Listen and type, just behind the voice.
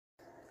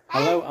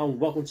Hello and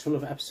welcome to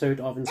another episode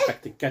of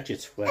Inspector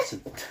Gadget, where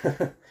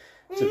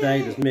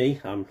today there's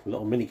me, I'm a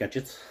little mini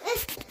gadget.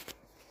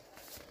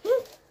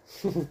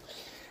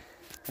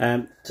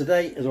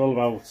 Today is all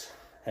about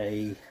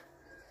a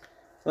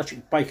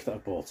electric bike that I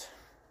bought.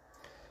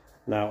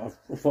 Now,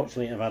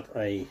 unfortunately I've had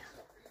a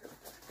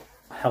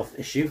health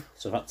issue,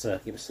 so I've had to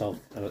get myself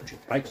an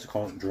electric bike because I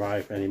can't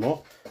drive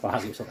anymore. But I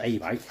had to get myself a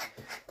bike.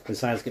 I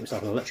decided to get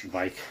myself an electric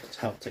bike to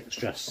help take the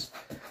stress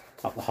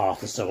out the heart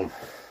and so on.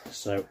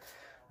 So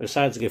I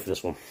decided to go for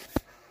this one.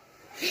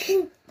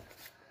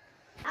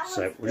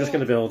 So we're just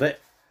going to build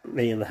it,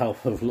 me and the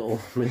help of little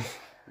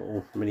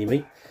mini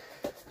me.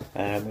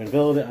 We're going to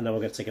build it and then we're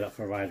going to take it up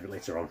for a ride a bit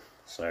later on.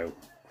 So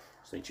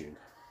stay tuned.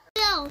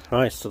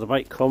 Right, so the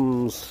bike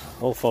comes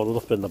all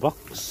folded up in the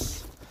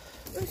box.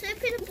 Let's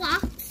open the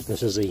box.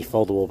 This is a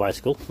foldable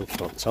bicycle, if you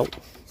can't tell.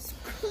 It's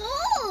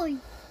cool.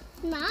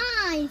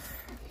 Nice.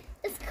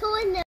 It's cool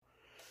in there.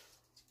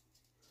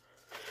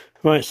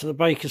 Right, so the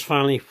bike is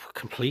finally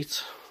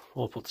complete,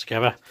 all put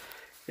together.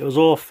 It was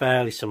all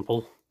fairly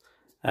simple.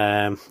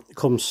 The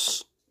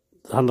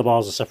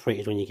handlebars are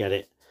separated when you get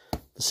it,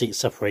 the seat's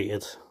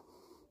separated,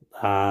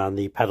 and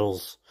the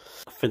pedals,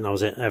 I think that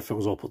was it. Everything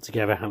was all put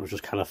together and it was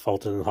just kind of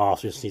folded in half,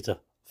 so you just need to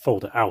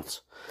fold it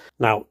out.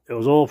 Now, it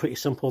was all pretty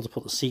simple to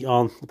put the seat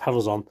on, the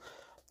pedals on.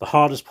 The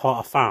hardest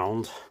part I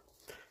found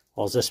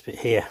was this bit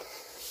here.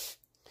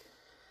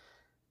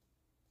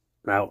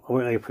 Now, I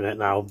won't open it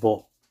now,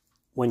 but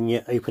when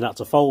you open that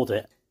to fold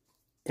it,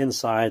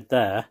 inside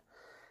there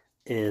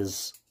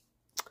is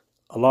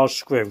a large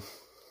screw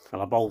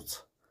and a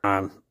bolt,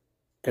 and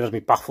it has me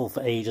baffled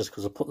for ages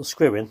because I put the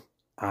screw in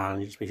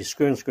and you just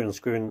basically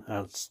screwing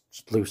and it's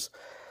just loose.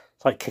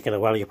 It's like kicking a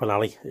welly up an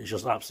alley. It's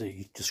just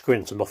absolutely just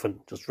screwing to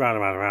nothing, just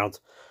round,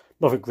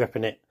 nothing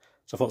gripping it.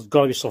 So I thought there's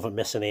got to be something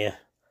missing here.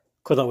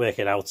 Could not work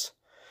it out.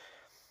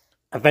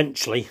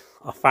 Eventually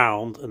I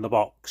found in the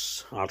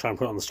box, I'll try and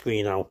put it on the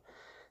screen now,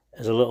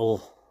 is a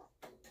little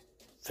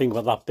thing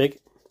about that big,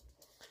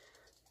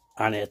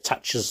 and it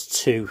attaches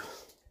to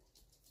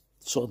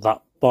sort of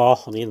that bar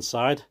on the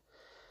inside.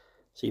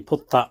 So you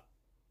put that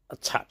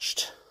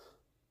attached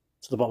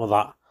to the bottom of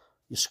that,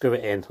 you screw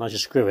it in, and as you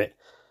screw it,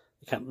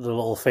 the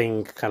little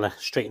thing kind of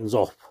straightens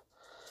up,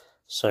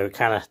 so it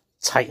kind of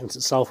tightens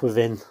itself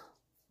within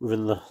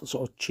the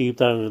sort of tube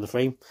down under the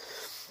frame.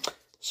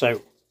 So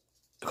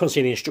I couldn't see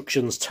any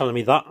instructions telling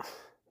me that,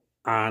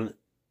 and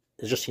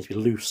it just seems to be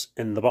loose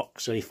in the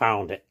box, so he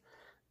found it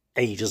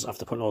ages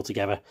after putting it all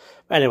together.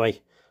 But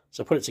anyway,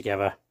 so I put it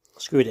together,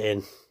 screwed it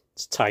in,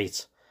 it's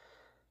tight.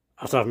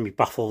 After having me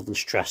baffled and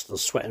stressed and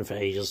sweating for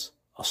ages,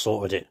 I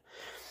sorted it.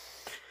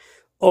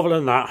 Other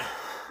than that,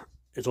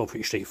 it's all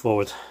pretty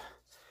straightforward.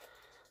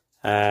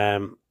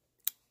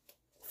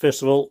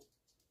 First of all,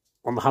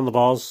 on the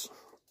handlebars,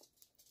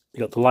 you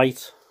got the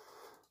light,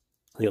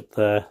 you got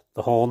the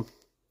horn,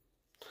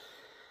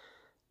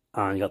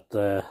 and you got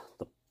the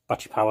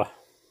battery power.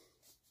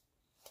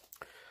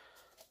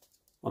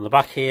 On the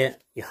back here,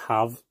 you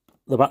have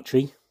the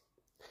battery.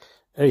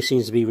 It only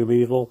seems to be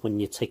removable when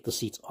you take the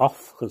seat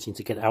off. Couldn't seem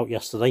to get it out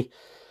yesterday,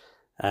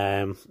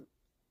 because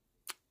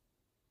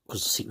the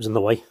seat was in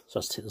the way. So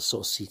I had to take the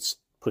sort of seats,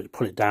 put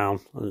it down,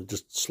 and it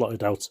just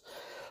slotted out.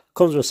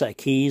 Comes with a set of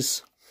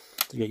keys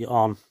to get you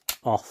on,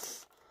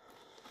 off,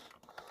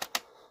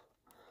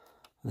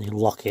 and you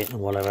lock it and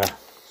whatever,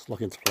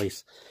 lock into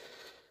place.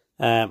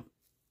 Of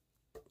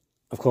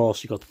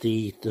course, you've got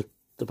the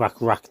back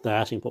rack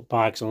there, so you can put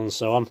bags on and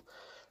so on.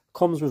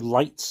 Comes with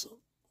lights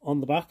on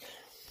the back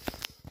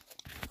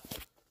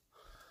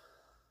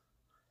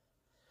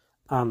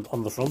and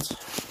on the front,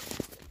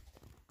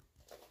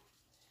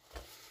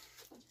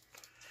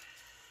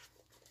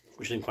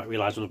 which I didn't quite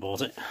realise when I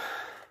bought it.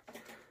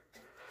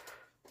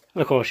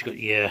 And of course you've got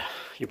your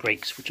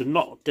brakes, which are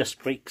not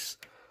disc brakes,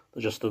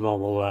 they're just the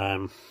normal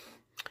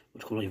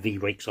what's called like V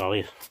brakes, are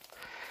they?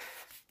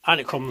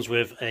 And it comes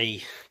with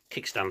a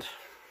kickstand.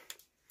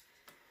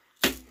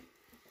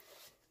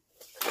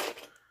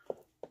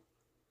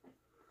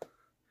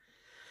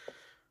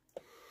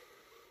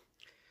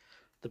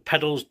 The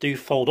pedals do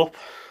fold up.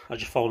 I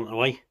just fold it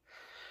away.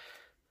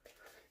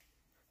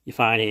 You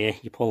find here,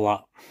 you pull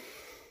that,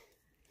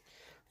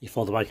 you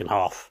fold the bike in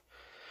half.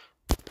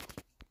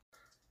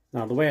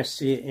 Now, the way I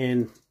see it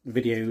in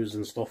videos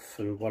and stuff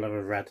and whatever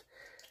I've read,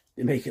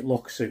 they make it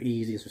look so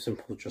easy and so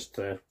simple, just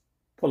to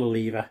pull a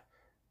lever,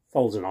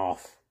 folds in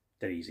half,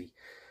 dead easy.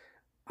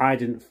 I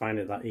didn't find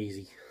it that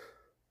easy,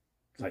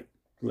 like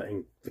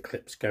letting the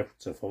clips go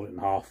to fold it in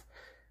half.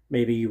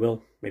 Maybe you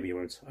will, maybe you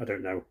won't, I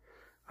don't know.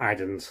 I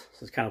didn't, so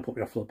it's kind of put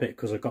me off a little bit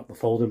because I got the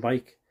folding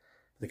bike.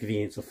 The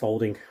convenience of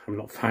folding, I'm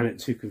not finding it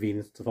too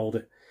convenient to fold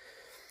it.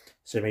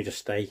 So it may just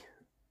stay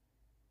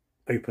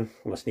open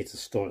unless I need to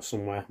store it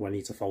somewhere where I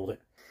need to fold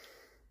it.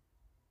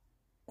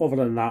 Other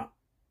than that,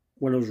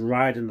 when I was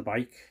riding the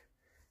bike,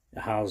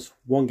 it has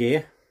one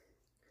gear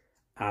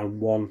and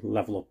one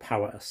level of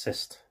power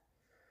assist.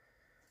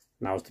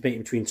 Now I was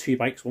debating between two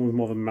bikes. One was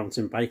more of a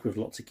mountain bike with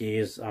lots of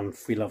gears and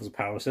 3 levels of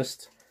power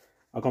assist.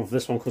 I've gone for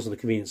this one because of the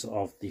convenience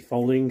of the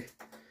folding.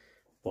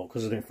 but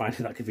because I didn't find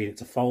it that convenient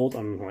to fold,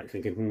 I'm like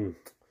thinking,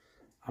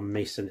 I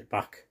may send it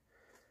back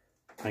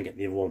and get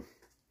the other one.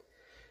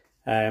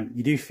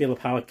 You do feel the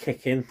power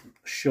kick in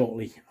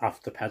shortly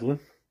after pedalling,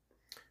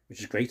 which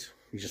is great.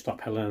 You just start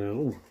pedaling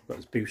and got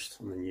this boost,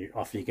 and then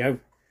off you go.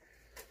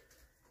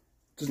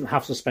 Doesn't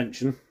have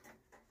suspension,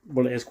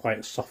 but it is quite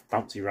a soft,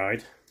 bouncy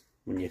ride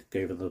when you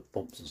go over the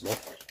bumps and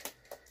stuff.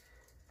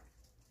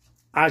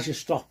 As you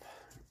stop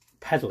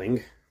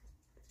pedaling,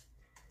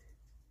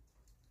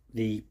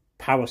 the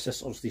power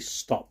assist obviously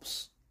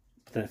stops,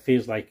 but then it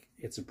feels like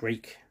it's a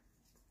brake.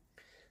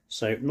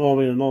 So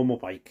normally on a normal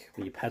bike,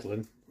 when you're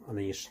pedaling and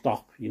then you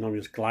stop, you normally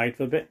just glide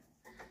for a bit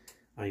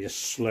and you just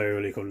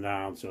slowly come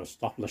down to a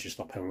stop unless you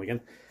stop pedaling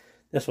again.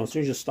 This one, as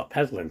soon as you stop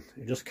pedaling,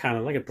 it just kind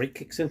of like a brake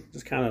kicks in,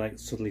 just kind of like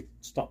suddenly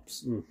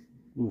stops. And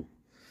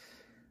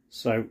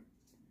so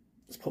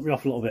it's put me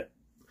off a little bit.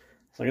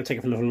 So I'm going to take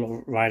it for a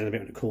little ride in a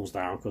bit when it cools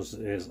down, because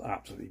it is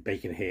absolutely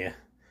baking here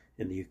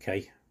in the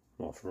UK.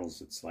 Well, for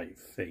us it's like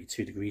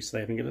 32 degrees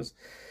today, I think it is.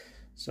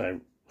 So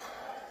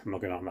I'm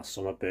not going out in that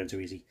summer, burn too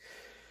easy.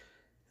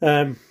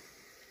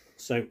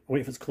 So I'll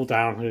wait for it to cool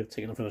down. I'm going to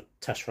take it for a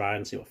test ride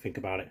and see what I think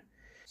about it.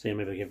 So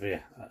maybe I'll give you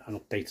an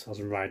update as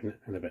I'm riding it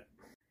in a bit.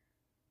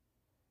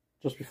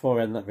 Just before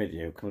I end that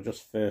video, can I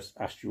just first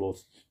ask you all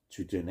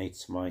to donate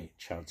to my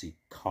charity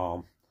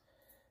Calm.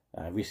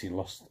 I recently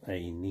lost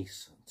a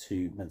niece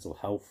to mental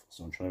health,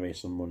 so I'm trying to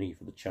raise some money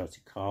for the charity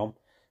Calm,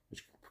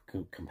 which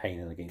is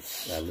campaigning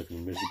against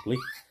living miserably.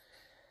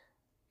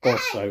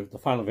 Also, the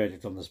final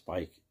verdict on this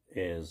bike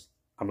is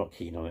I'm not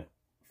keen on it.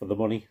 For the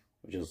money,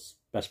 which is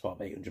best part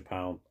of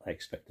 £800, I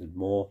expected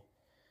more.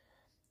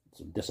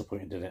 So I'm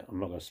disappointed in it. I'm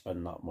not going to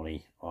spend that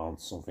money on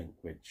something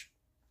which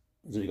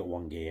has only got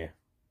one gear,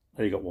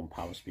 only got one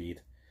power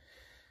speed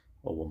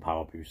or one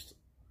power boost.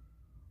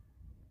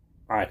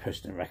 I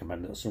personally don't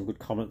recommend it. There's some good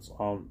comments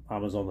on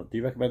Amazon that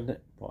do recommend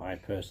it, but I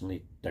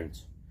personally don't.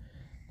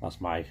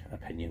 That's my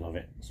opinion of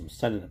it. So I'm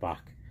sending it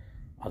back.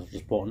 I've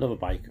just bought another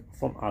bike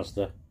from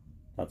Asda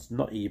that's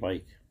not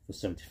e-bike for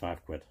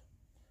 75 quid.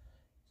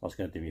 So that's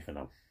going to do me for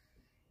now.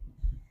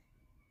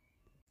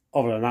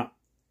 Other than that,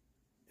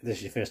 if this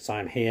is your first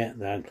time here,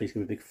 then please give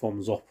me a big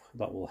thumbs up.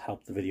 That will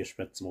help the video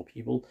spread to more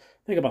people.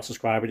 Think about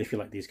subscribing if you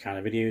like these kind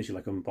of videos, you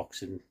like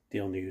unboxing,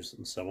 deal news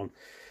and so on.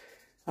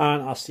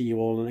 And I'll see you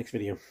all in the next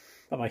video.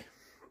 Bye bye.